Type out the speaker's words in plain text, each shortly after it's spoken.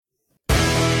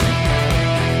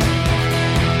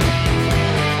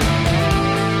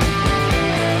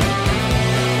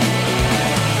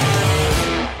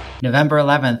November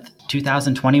 11th,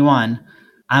 2021.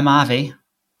 I'm Avi.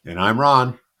 And I'm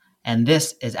Ron. And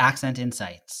this is Accent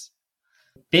Insights.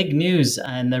 Big news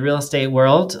in the real estate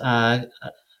world.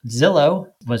 Zillow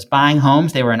was buying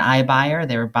homes. They were an iBuyer.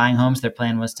 They were buying homes. Their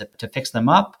plan was to fix them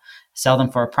up, sell them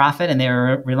for a profit. And they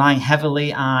were relying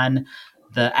heavily on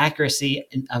the accuracy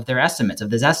of their estimates,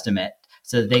 of this estimate,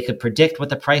 so that they could predict what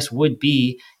the price would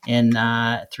be in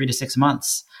 3 to 6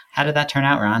 months. How did that turn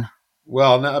out, Ron?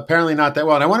 Well, no, apparently not that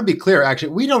well. And I want to be clear,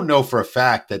 actually, we don't know for a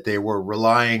fact that they were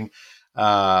relying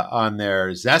on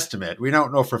their Zestimate. We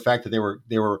don't know for a fact that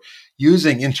they were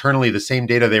using internally the same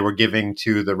data they were giving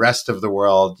to the rest of the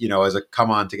world, as a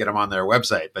come on to get them on their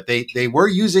website. But they were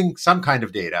using some kind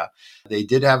of data. They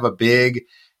did have a big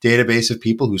database of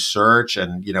people who search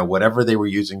and, whatever they were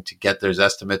using to get their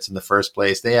estimates in the first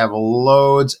place. They have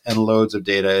loads and loads of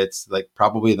data. It's like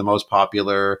probably the most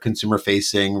popular consumer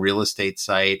facing real estate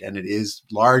site. And it is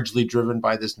largely driven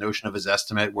by this notion of a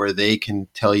Zestimate where they can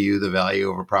tell you the value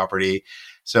of a property.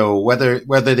 So whether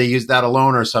they use that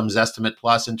alone or some Zestimate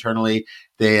Plus internally,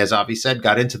 they, as Avi said,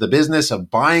 got into the business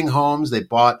of buying homes. They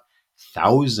bought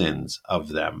thousands of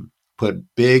them.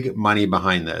 Put big money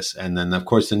behind this. And then, of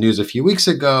course, the news a few weeks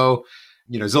ago,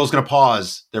 Zillow's going to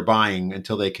pause their buying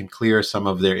until they can clear some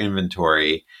of their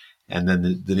inventory. And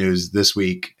then the news this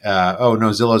week,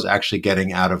 Zillow's actually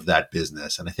getting out of that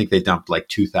business. And I think they dumped like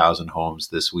 2,000 homes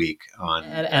this week on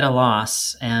at a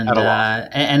loss. And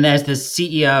and as the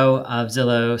CEO of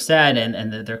Zillow said,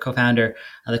 and their co-founder,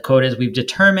 the quote is, "We've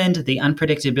determined the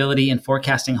unpredictability in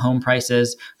forecasting home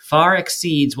prices far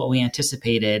exceeds what we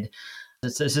anticipated."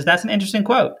 So that's an interesting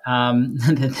quote.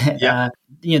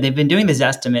 They've been doing this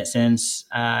estimate since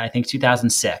I think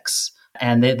 2006,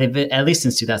 and they've been, at least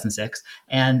since 2006,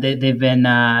 and they've been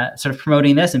sort of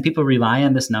promoting this, and people rely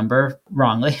on this number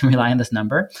wrongly. Rely on this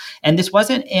number, and this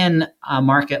wasn't in a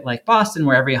market like Boston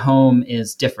where every home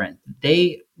is different.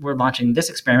 They were launching this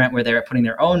experiment where they're putting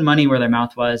their own money where their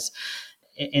mouth was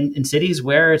in cities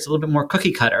where it's a little bit more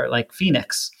cookie cutter, like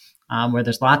Phoenix, where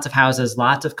there's lots of houses,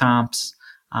 lots of comps.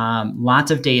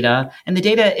 Lots of data, and the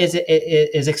data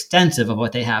is extensive of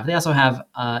what they have. They also have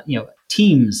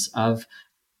teams of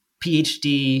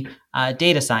PhD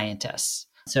data scientists.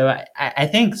 So I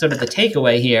think sort of the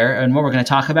takeaway here, and what we're going to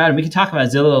talk about, and we can talk about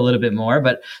Zillow a little bit more,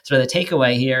 but sort of the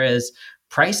takeaway here is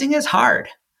pricing is hard,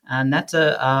 and that's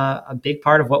a big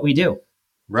part of what we do.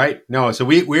 Right. No. So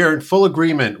we are in full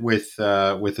agreement with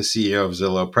the CEO of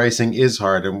Zillow. Pricing is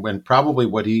hard, and when probably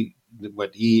what he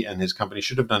and his company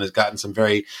should have done is gotten some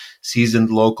very seasoned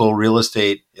local real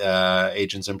estate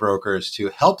agents and brokers to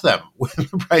help them with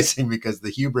the pricing, because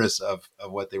the hubris of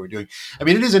what they were doing. I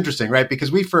mean, it is interesting, right?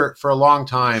 Because we, for a long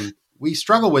time, we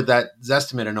struggle with that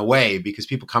Zestimate in a way, because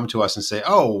people come to us and say,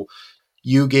 oh,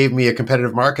 you gave me a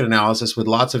competitive market analysis with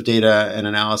lots of data and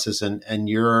analysis, and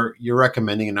you're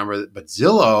recommending a number, but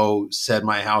Zillow said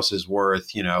my house is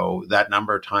worth, that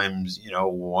number times,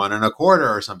 1.25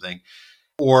 or something.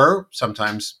 Or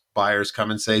sometimes buyers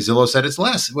come and say, Zillow said it's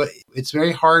less. It's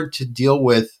very hard to deal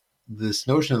with this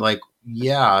notion of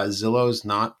Zillow's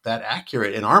not that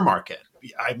accurate in our market.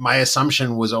 My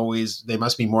assumption was always they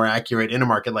must be more accurate in a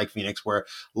market like Phoenix, where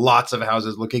lots of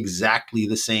houses look exactly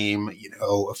the same,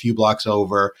 a few blocks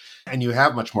over, and you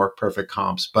have much more perfect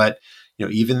comps. But,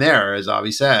 even there, as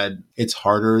Avi said, it's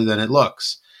harder than it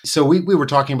looks. So we were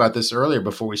talking about this earlier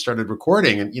before we started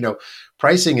recording, and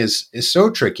pricing is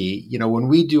so tricky. When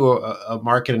we do a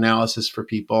market analysis for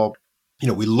people,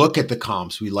 we look at the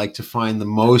comps. We like to find the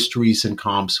most recent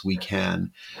comps we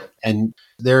can, and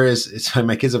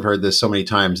my kids have heard this so many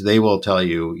times. They will tell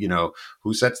you,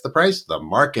 who sets the price? The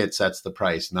market sets the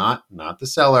price, not the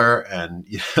seller. And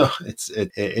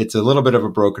it's a little bit of a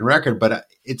broken record, but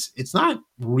it's not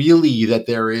really that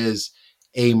there is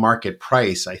a market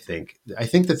price. I think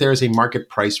that there is a market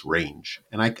price range.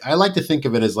 And I like to think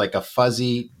of it as like a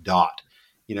fuzzy dot,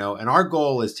 and our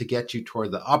goal is to get you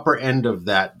toward the upper end of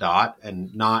that dot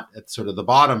and not at sort of the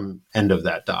bottom end of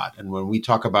that dot. And when we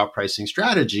talk about pricing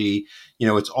strategy,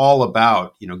 it's all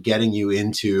about, getting you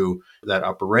into that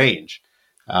upper range.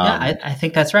 I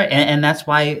think that's right. And that's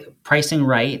why pricing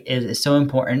right is so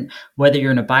important. Whether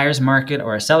you're in a buyer's market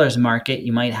or a seller's market,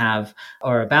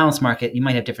 or a balanced market, you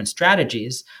might have different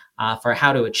strategies for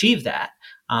how to achieve that.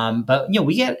 But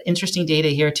we get interesting data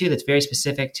here too that's very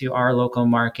specific to our local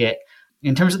market.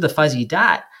 In terms of the fuzzy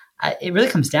dot, it really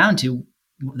comes down to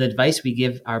the advice we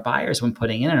give our buyers when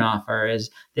putting in an offer is,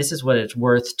 this is what it's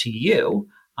worth to you.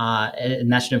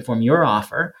 And that should inform your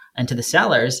offer. And to the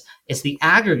sellers, it's the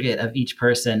aggregate of each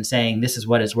person saying, this is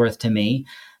what it's worth to me.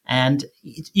 And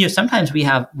sometimes we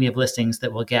have listings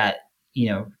that will get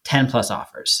 10 plus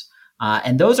offers.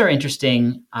 And those are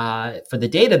interesting for the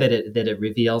data that it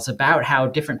reveals about how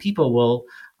different people will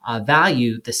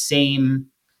value the same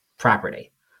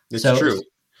property. It's So, true.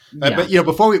 yeah.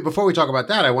 But before we talk about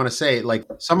that, I want to say, like,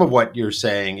 some of what you're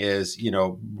saying is,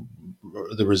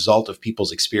 the result of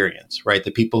people's experience, right?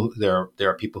 There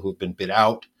are people who've been bid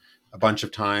out a bunch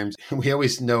of times. We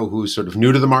always know who's sort of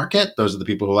new to the market. Those are the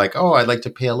people who are like, oh, I'd like to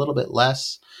pay a little bit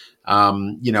less.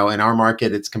 In our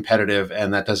market, it's competitive,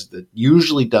 and that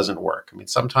usually doesn't work. I mean,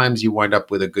 sometimes you wind up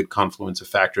with a good confluence of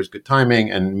factors, good timing,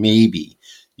 and maybe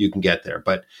you can get there.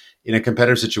 But in a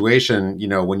competitive situation,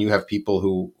 when you have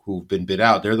people who've been bid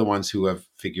out, they're the ones who have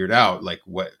figured out, like,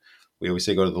 what we always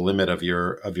say, go to the limit of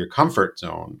your comfort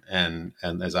zone. And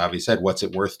as Avi said, what's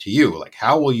it worth to you? Like,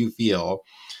 how will you feel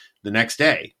the next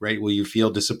day, right? Will you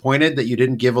feel disappointed that you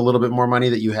didn't give a little bit more money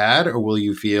that you had, or will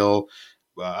you feel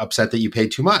upset that you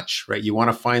paid too much, right? You want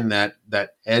to find that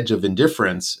edge of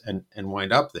indifference and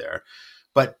wind up there.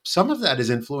 But some of that is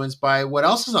influenced by what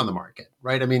else is on the market,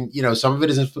 right? I mean, some of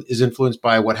it is influenced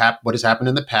by what has happened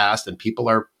in the past, and people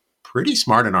are pretty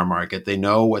smart in our market. They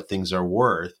know what things are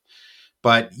worth.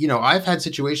 But, I've had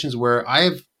situations where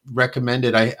I've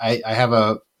recommended, I have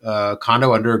a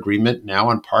condo under agreement now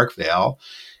on Parkvale.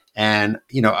 And,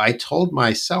 I told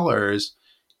my sellers,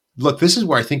 look, this is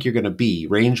where I think you're going to be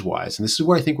range wise, and this is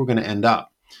where I think we're going to end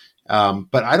up.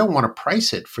 But I don't want to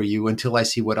price it for you until I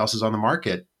see what else is on the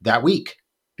market that week,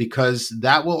 because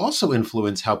that will also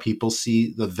influence how people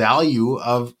see the value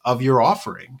of your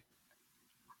offering.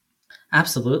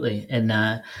 Absolutely.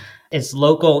 And it's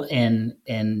local in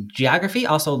geography,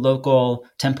 also local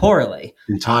temporally.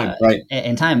 In time, right.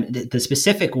 In time, the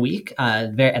specific week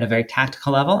at a very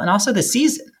tactical level, and also the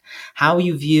season. How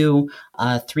you view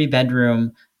a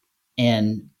 3-bedroom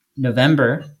in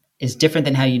November is different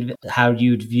than how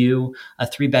you'd view a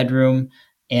 3-bedroom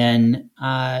in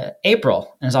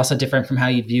April, and it's also different from how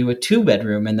you'd view a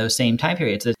 2-bedroom in those same time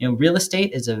periods. Real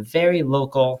estate is a very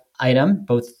local item,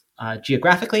 both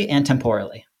geographically and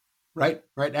temporally. Right.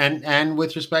 And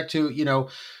with respect to,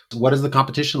 what does the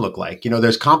competition look like?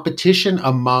 There's competition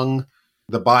among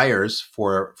the buyers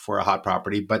for a hot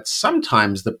property, but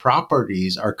sometimes the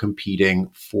properties are competing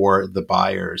for the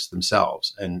buyers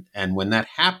themselves. And when that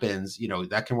happens,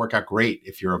 that can work out great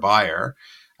if you're a buyer.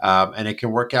 And it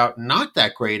can work out not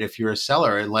that great if you're a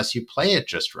seller, unless you play it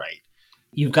just right.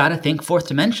 You've got to think fourth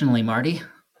dimensionally, Marty.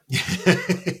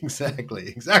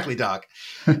 Exactly, Doc.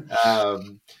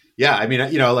 Yeah, I mean,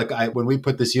 when we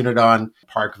put this unit on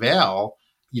Parkvale,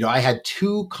 I had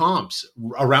 2 comps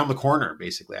around the corner.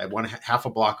 Basically, I had one half a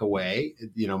block away.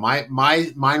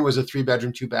 Mine was a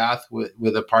 3-bedroom, 2-bath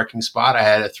with a parking spot. I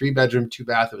had a 3-bedroom,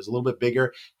 2-bath that was a little bit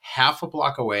bigger, half a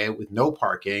block away with no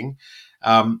parking.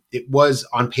 It was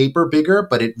on paper bigger,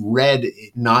 but it read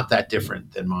not that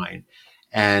different than mine.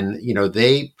 And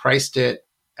they priced it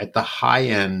at the high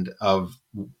end of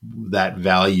that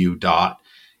value dot.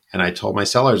 And I told my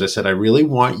sellers, I said, I really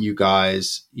want you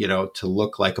guys, to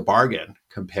look like a bargain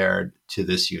compared to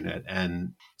this unit.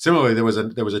 And similarly, there was a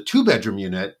 2-bedroom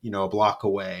unit, a block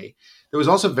away. There was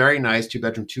also very nice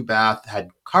 2-bedroom, 2-bath,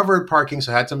 had covered parking,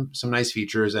 so had some nice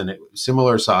features, and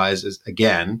similar size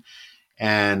again.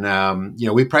 And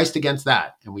we priced against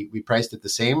that, and we priced at the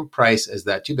same price as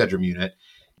that 2-bedroom unit.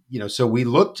 So we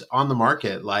looked on the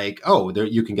market like,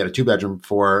 you can get a 2-bedroom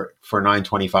for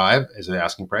 $925 as an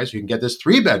asking price. You can get this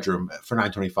 3-bedroom for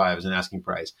 $925 as an asking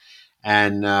price.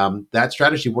 And that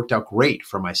strategy worked out great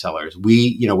for my sellers.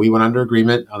 We went under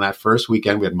agreement on that first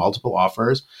weekend. We had multiple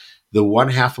offers. The one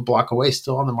half a block away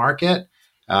still on the market.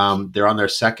 They're on their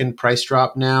second price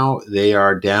drop now. They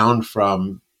are down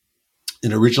from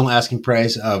an original asking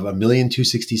price of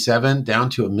 $1,267,000 down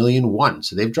to $1,001,000.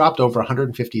 So they've dropped over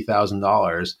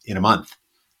 $150,000 in a month.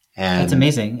 And that's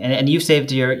amazing. And you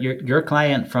saved your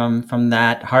client from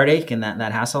that heartache and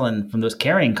that hassle and from those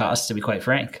carrying costs, to be quite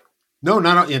frank. No,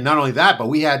 not only that, but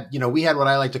we had what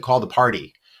I like to call the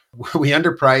party. We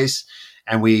underprice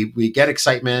and we get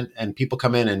excitement, and people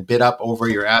come in and bid up over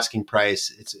your asking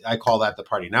price. I call that the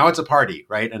party. Now it's a party,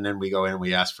 right? And then we go in and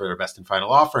we ask for our best and final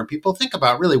offer, and people think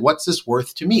about, really, what's this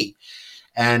worth to me?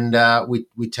 And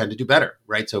we tend to do better,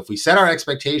 right? So if we set our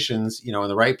expectations, in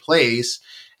the right place,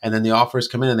 and then the offers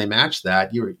come in and they match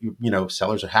that,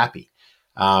 sellers are happy.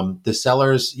 The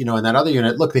sellers, in that other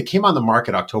unit, look, they came on the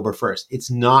market October 1st. It's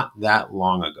not that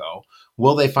long ago.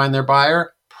 Will they find their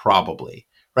buyer? Probably.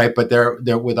 Right. But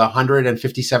they're with a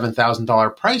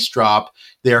 $157,000 price drop.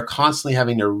 They're constantly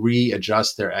having to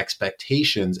readjust their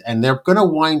expectations, and they're going to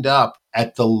wind up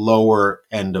at the lower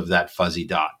end of that fuzzy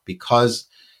dot because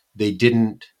they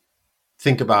didn't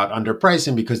think about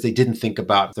underpricing, because they didn't think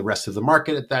about the rest of the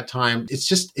market at that time.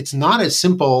 It's not as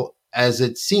simple as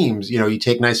it seems. You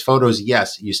take nice photos,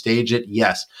 yes. You stage it,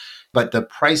 yes. But the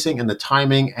pricing and the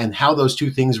timing and how those two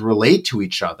things relate to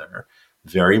each other,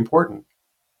 very important.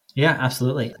 Yeah,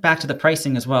 absolutely. Back to the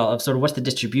pricing as well of sort of what's the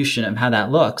distribution of how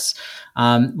that looks.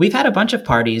 We've had a bunch of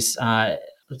parties. I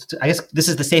guess this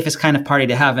is the safest kind of party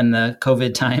to have in the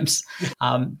COVID times.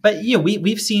 But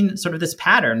we've seen sort of this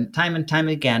pattern time and time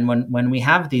again when we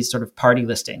have these sort of party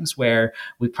listings where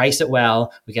we price it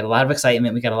well, we get a lot of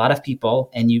excitement, we get a lot of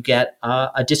people, and you get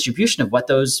a distribution of what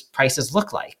those prices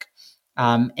look like.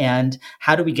 And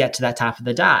how do we get to that top of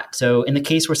the dot? So in the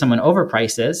case where someone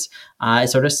overprices, it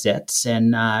sort of sits,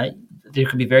 and there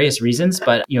could be various reasons.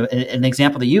 But an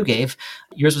example that you gave,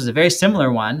 yours was a very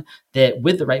similar one that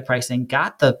with the right pricing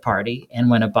got the party and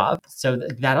went above. So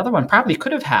that other one probably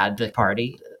could have had the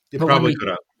party. It probably could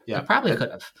have. Yeah, it probably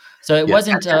could have. So it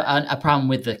wasn't a problem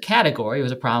with the category; it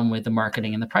was a problem with the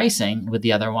marketing and the pricing with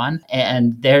the other one.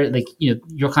 And they're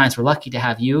your clients were lucky to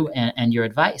have you and your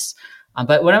advice.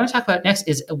 But what I want to talk about next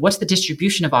is what's the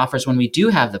distribution of offers when we do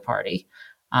have the party.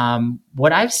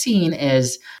 What I've seen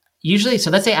is usually,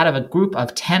 so let's say out of a group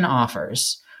of 10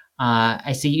 offers,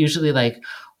 I see usually like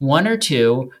one or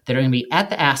two that are going to be at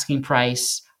the asking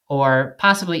price or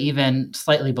possibly even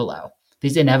slightly below.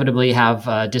 These inevitably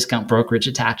have discount brokerage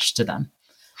attached to them.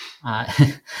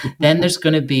 Then there's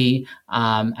going to be,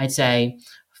 I'd say,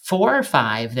 4 or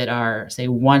 5 that are, say,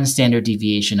 one standard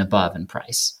deviation above in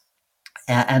price.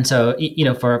 And so,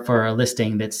 for a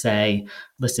listing that's, say,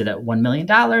 listed at $1 million,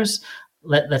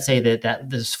 let's say that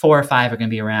there's 4 or 5 are going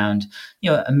to be around,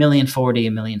 $1,040,000,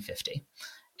 $1,050,000.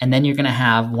 And then you're going to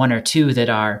have 1 or 2 that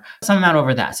are some amount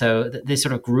over that. So this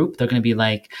sort of group, they're going to be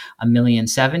like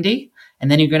 $1,070,000. And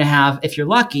then you're going to have, if you're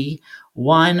lucky,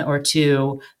 1 or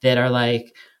 2 that are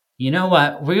like, you know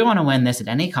what, we want to win this at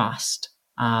any cost.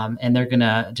 And they're going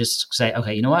to just say,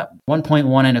 okay, you know what,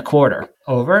 1.125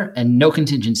 over and no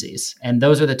contingencies. And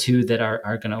those are the 2 that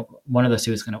are going to, one of those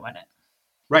 2 is going to win it.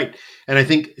 Right. And I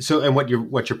think so. And what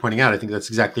you're pointing out, I think that's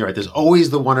exactly right. There's always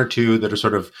the 1 or 2 that are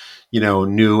sort of,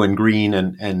 new and green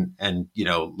and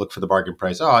look for the bargain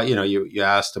price. Oh, you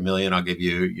asked $1 million, I'll give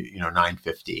you,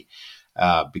 $950.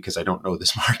 Because I don't know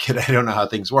this market. I don't know how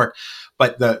things work.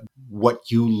 But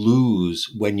what you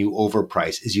lose when you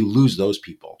overprice is you lose those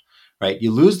people. Right?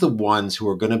 You lose the ones who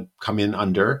are going to come in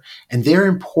under, and they're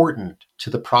important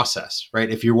to the process, right?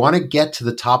 If you want to get to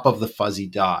the top of the fuzzy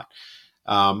dot,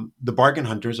 the bargain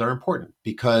hunters are important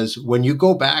because when you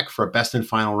go back for a best and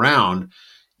final round,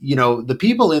 the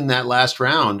people in that last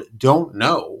round don't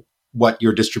know what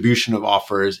your distribution of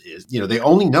offers is. They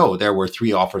only know there were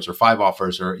 3 offers or 5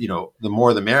 offers or, the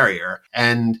more the merrier.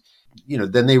 And,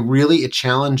 then it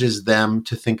challenges them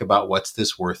to think about what's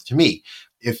this worth to me.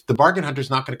 If the bargain hunter is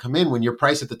not going to come in when you're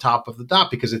priced at the top of the dot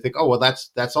because they think, oh, well,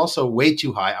 that's also way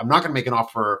too high. I'm not going to make an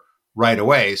offer right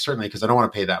away, certainly because I don't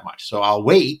want to pay that much. So I'll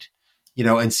wait,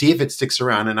 and see if it sticks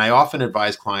around. And I often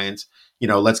advise clients,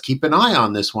 let's keep an eye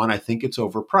on this one. I think it's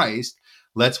overpriced.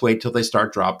 Let's wait till they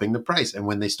start dropping the price. And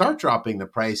when they start dropping the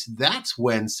price, that's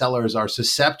when sellers are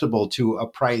susceptible to a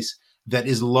price that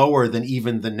is lower than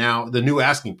even the new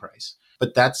asking price.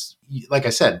 But that's, like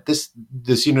I said, this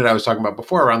unit I was talking about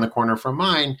before around the corner from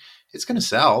mine, it's going to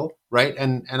sell, right?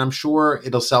 And I'm sure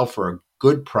it'll sell for a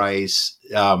good price.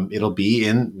 It'll be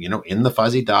in the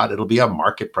fuzzy dot. It'll be a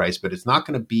market price, but it's not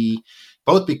going to be,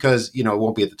 both because, it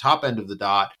won't be at the top end of the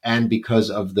dot and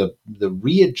because of the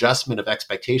readjustment of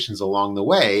expectations along the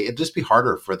way, it'll just be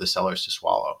harder for the sellers to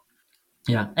swallow.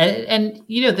 Yeah. And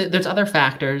there's other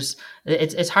factors.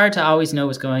 It's hard to always know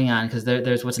what's going on because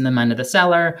there's what's in the mind of the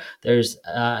seller. There's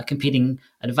competing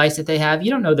advice that they have.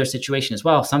 You don't know their situation as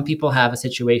well. Some people have a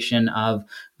situation of,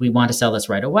 we want to sell this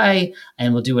right away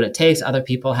and we'll do what it takes. Other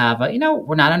people have,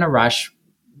 we're not in a rush.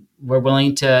 We're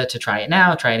willing to try it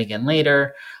now, try it again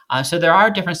later. So there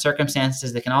are different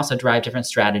circumstances that can also drive different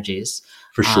strategies.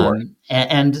 For sure.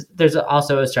 And there's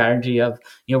also a strategy of,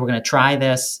 we're going to try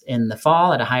this in the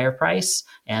fall at a higher price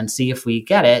and see if we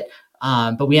get it.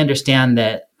 But we understand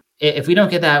that if we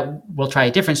don't get that, we'll try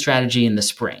a different strategy in the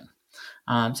spring.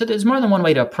 So there's more than one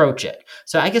way to approach it.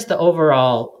 So I guess the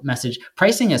overall message,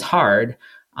 pricing is hard.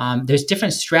 There's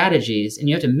different strategies and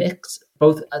you have to mix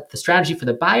both the strategy for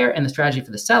the buyer and the strategy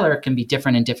for the seller can be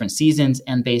different in different seasons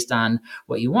and based on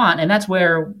what you want. And that's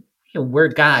where we're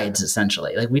guides,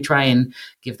 essentially. Like we try and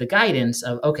give the guidance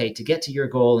of, okay, to get to your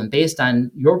goal and based on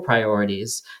your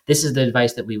priorities, this is the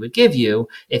advice that we would give you.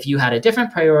 If you had a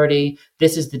different priority,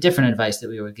 this is the different advice that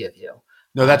we would give you.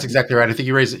 No, that's exactly right. I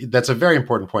think that's a very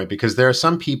important point because there are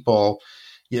some people,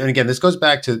 and again, this goes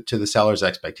back to the seller's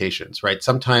expectations, right?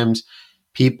 Sometimes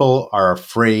people are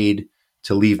afraid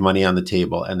to leave money on the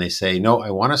table and they say, no, I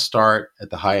want to start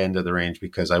at the high end of the range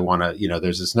because I want to,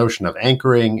 there's this notion of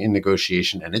anchoring in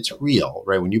negotiation, and it's real,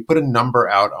 right? When you put a number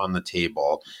out on the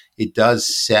table, it does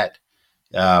set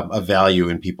a value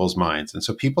in people's minds. And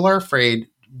so people are afraid,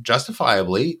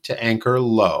 justifiably, to anchor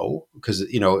low because,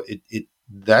 it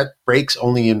that breaks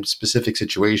only in specific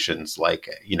situations like,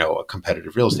 a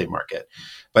competitive real estate market.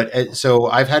 But so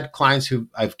I've had clients who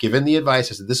I've given the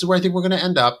advice. I said, this is where I think we're going to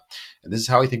end up. And this is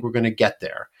how I think we're going to get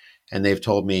there. And they've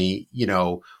told me,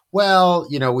 well,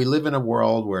 we live in a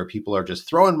world where people are just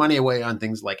throwing money away on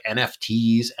things like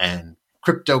NFTs and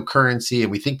cryptocurrency.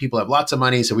 And we think people have lots of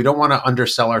money. So we don't want to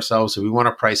undersell ourselves. So we want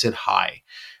to price it high.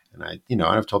 And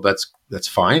I've told that's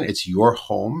fine. It's your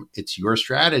home. It's your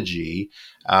strategy.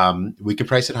 We can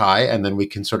price it high and then we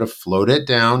can sort of float it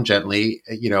down gently,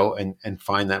 and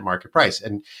find that market price.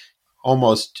 And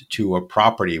almost to a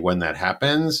property when that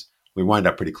happens, we wind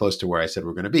up pretty close to where I said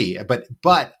we're going to be.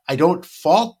 But I don't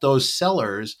fault those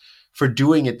sellers for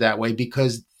doing it that way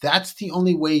because that's the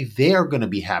only way they're going to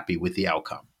be happy with the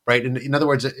outcome, right? In other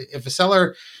words, if a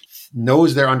seller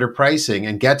knows they're underpricing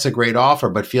and gets a great offer,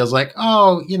 but feels like,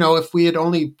 if we had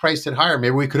only priced it higher,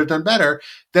 maybe we could have done better,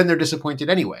 then they're disappointed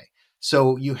anyway.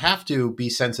 So you have to be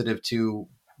sensitive to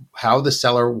how the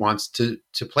seller wants to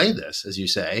play this, as you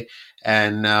say.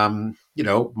 And,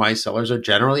 my sellers are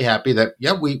generally happy that,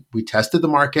 we tested the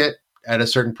market at a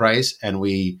certain price and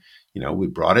we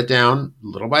brought it down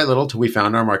little by little till we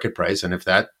found our market price. And if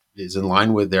that is in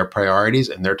line with their priorities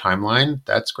and their timeline,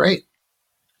 that's great.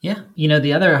 Yeah.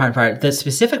 The other hard part, the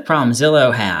specific problem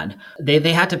Zillow had,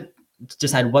 they had to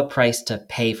decide what price to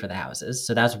pay for the houses.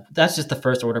 So that's just the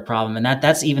first order problem. And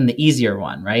that's even the easier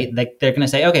one, right? Like they're going to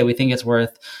say, okay, we think it's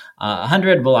worth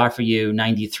 100, we'll offer you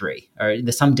 93, or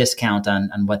there's some discount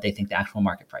on what they think the actual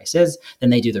market price is.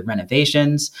 Then they do the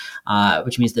renovations,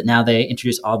 which means that now they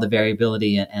introduce all the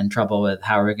variability and trouble with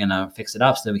how we're going to fix it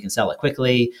up so that we can sell it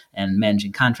quickly and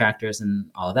managing contractors and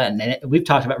all of that. And we've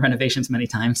talked about renovations many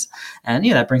times, and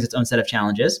that brings its own set of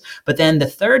challenges. But then the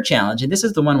third challenge, and this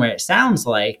is the one where it sounds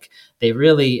like they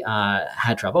really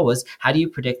had trouble, was how do you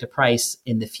predict a price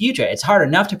in the future? It's hard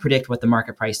enough to predict what the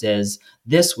market price is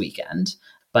this weekend,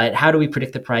 but how do we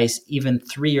predict the price even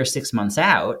 3 or 6 months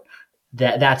out?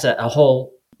 That's a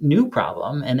whole new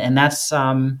problem. And that's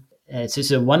it's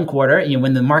just a one quarter.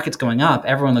 When the market's going up,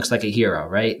 everyone looks like a hero,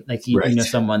 right? Like you know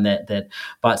someone that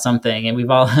bought something, and we've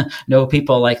all know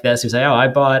people like this who say, "Oh, I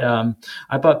bought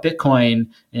Bitcoin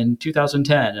in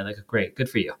 2010." And like, great, good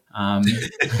for you.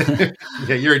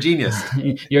 Yeah, you're a genius.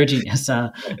 You're a genius,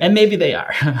 and maybe they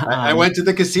are. I went to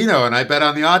the casino and I bet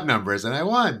on the odd numbers and I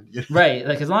won. Right,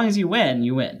 like as long as you win,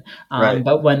 you win. Right.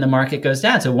 But when the market goes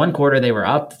down, so one quarter they were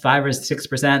up 5 or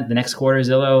 6%. The next quarter,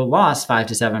 Zillow lost 5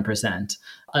 to 7%.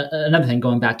 Another thing,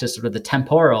 going back to sort of the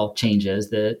temporal changes,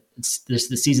 there's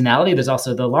the seasonality. There's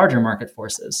also the larger market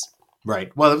forces.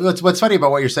 Right. Well, what's funny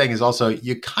about what you're saying is also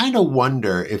you kind of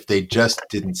wonder if they just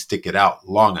didn't stick it out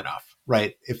long enough,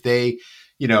 right? If they,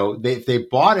 if they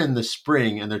bought in the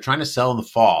spring and they're trying to sell in the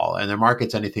fall and their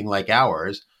market's anything like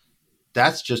ours,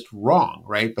 that's just wrong,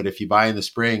 right? But if you buy in the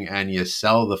spring and you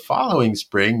sell the following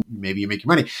spring, maybe you make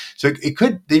your money. So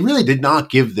they really did not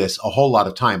give this a whole lot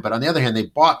of time. But on the other hand, they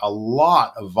bought a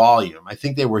lot of volume. I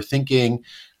think they were thinking,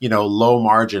 low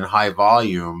margin, high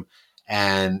volume.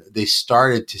 And they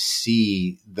started to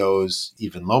see those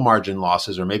even low margin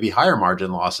losses or maybe higher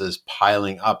margin losses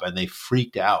piling up, and they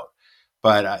freaked out.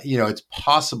 But, it's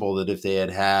possible that if they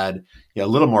had a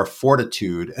little more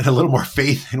fortitude and a little more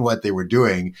faith in what they were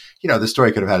doing, the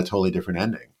story could have had a totally different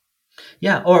ending.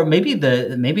 Yeah, or maybe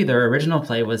their original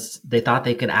play was they thought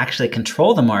they could actually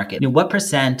control the market. What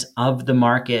percent of the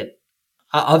market,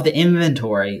 of the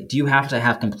inventory, do you have to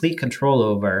have complete control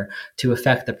over to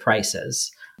affect the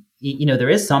prices? There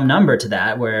is some number to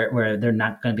that where they're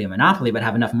not going to be a monopoly, but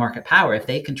have enough market power. If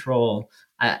they control,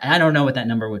 I don't know what that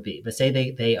number would be, but say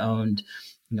they owned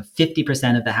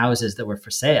 50% of the houses that were for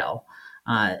sale.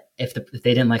 If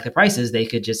they didn't like the prices, they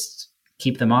could just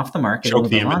keep them off the market. Choke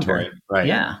the inventory. Longer. Right.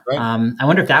 Yeah. Right. I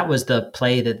wonder if that was the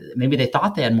play that maybe they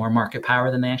thought they had more market power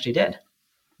than they actually did.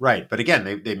 Right. But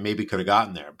again, they maybe could have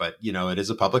gotten there. But, it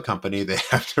is a public company. They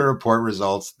have to report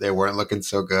results. They weren't looking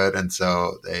so good. And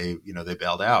so they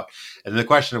bailed out. And the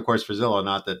question, of course, for Zillow,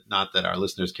 not that our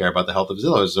listeners care about the health of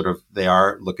Zillow, is sort of they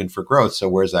are looking for growth. So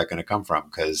where's that going to come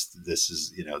from? Because this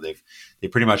is, they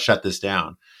pretty much shut this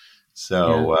down.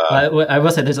 So I will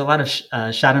say there's a lot of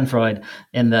Schadenfreude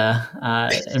in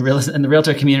the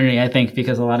realtor community, I think,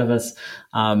 because a lot of us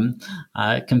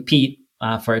compete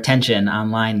for attention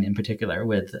online, in particular,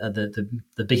 with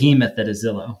the behemoth that is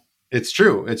Zillow. It's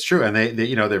true. It's true. And they,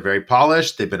 you know, they're very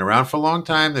polished. They've been around for a long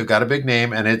time. They've got a big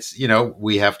name. And it's, you know,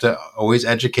 we have to always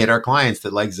educate our clients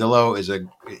that like Zillow is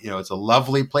it's a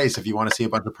lovely place if you want to see a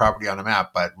bunch of property on a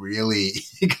map, but really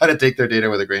you got to take their data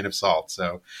with a grain of salt.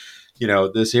 So, you know,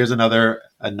 here's another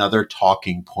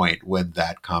talking point when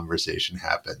that conversation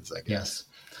happens, I guess. Yes.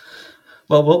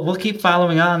 Well, we'll keep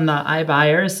following on the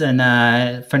iBuyers,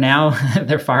 and for now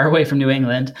they're far away from New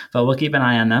England, but we'll keep an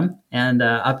eye on them and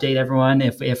update everyone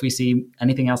if we see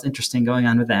anything else interesting going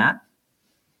on with that.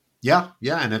 Yeah.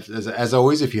 And as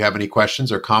always, if you have any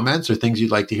questions or comments or things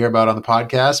you'd like to hear about on the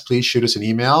podcast, please shoot us an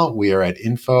email. We are at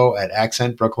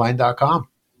info@accentbrookline.com.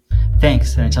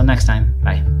 Thanks, and until next time,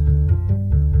 bye.